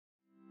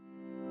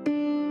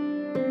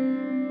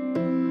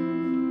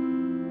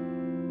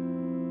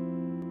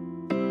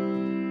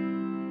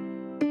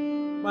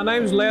My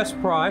name's Les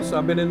Price.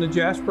 I've been in the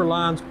Jasper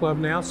Lions Club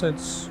now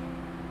since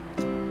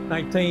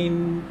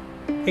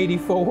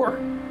 1984.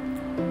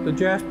 The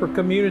Jasper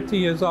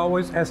community has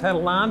had a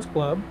Lions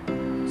Club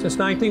since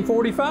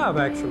 1945,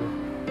 actually.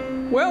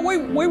 Well,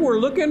 we were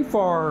looking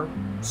for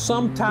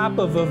some type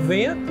of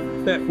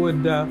event that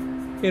would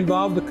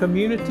involve the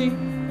community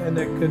and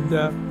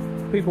that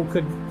people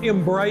could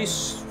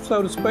embrace,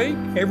 so to speak.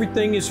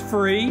 Everything is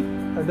free.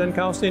 It doesn't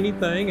cost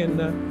anything,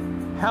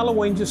 and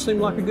Halloween just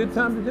seemed like a good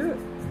time to do it.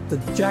 The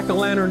Jack-O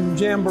Lantern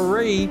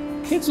Jamboree,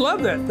 kids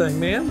love that thing,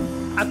 man.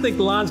 I think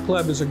the Lions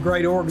Club is a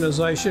great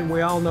organization. We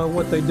all know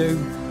what they do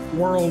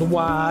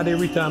worldwide.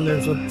 Every time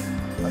there's a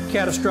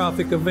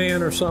catastrophic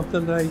event or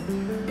something,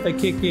 they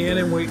kick in,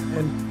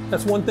 and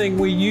that's one thing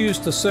we use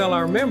to sell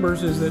our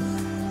members, is that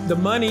the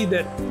money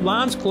that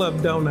Lions Club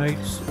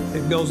donates,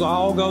 it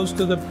all goes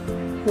to the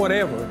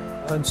whatever,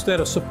 instead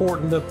of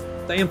supporting the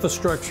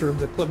infrastructure of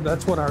the club.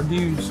 That's what our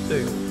dues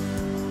do.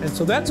 And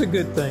so that's a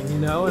good thing, you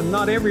know, and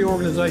not every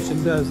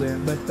organization does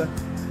that. But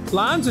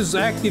Lions is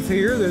active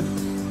here.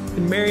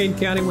 In Marion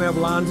County, we have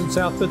Lions in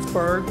South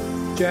Pittsburgh,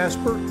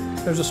 Jasper.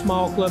 There's a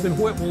small club in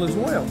Whitwell as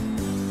well.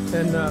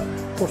 And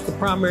of course, the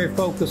primary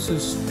focus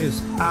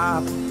is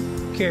eye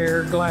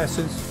care,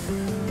 glasses,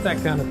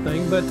 that kind of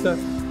thing. But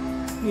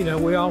you know,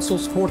 we also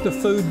support the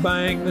food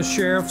bank, the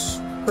sheriff's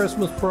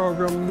Christmas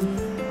program,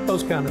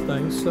 those kind of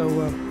things. So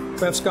we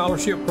have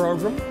scholarship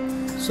program.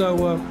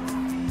 So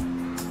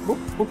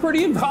we're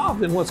pretty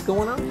involved in what's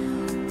going on.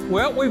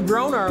 Well, we've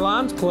grown our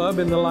Lions Club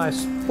in the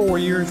last 4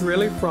 years,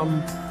 really,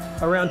 from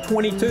around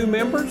 22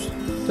 members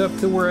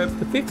to we're up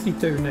to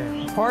 52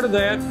 now. Part of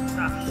that,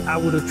 I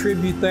would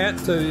attribute that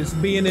to is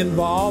being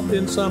involved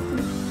in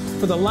something.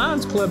 For the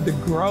Lions Club to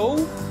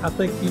grow, I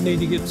think you need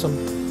to get some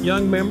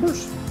young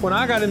members. When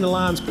I got in the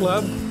Lions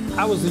Club,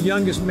 I was the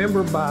youngest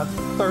member by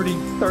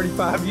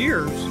 35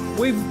 years.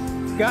 We've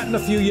gotten a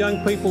few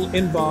young people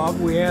involved.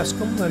 We ask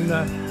them, and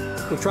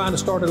we're trying to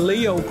start a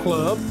Leo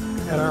club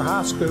at our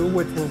high school,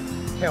 which will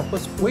help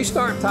us. We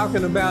start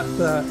talking about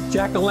the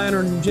Jack-O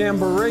Lantern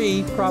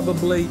Jamboree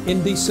probably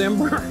in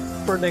December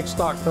for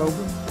next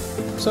October.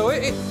 So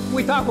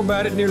we talk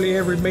about it nearly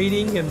every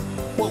meeting and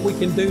what we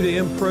can do to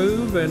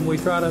improve, and we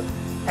try to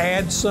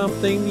add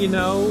something, you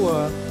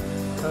know.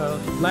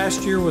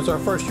 Last year was our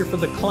first year for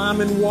the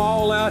climbing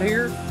wall out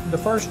here. The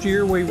first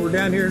year we were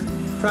down here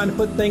trying to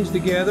put things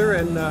together,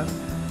 and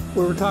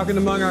we were talking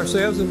among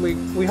ourselves, and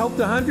we hoped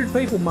 100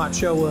 people might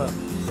show up.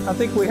 I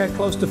think we had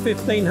close to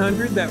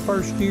 1,500 that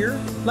first year.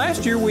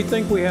 Last year we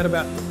think we had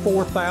about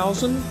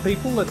 4,000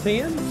 people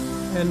attend,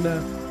 and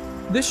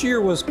this year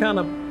was kind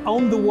of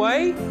on the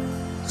way.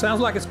 Sounds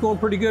like it's going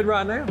pretty good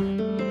right now.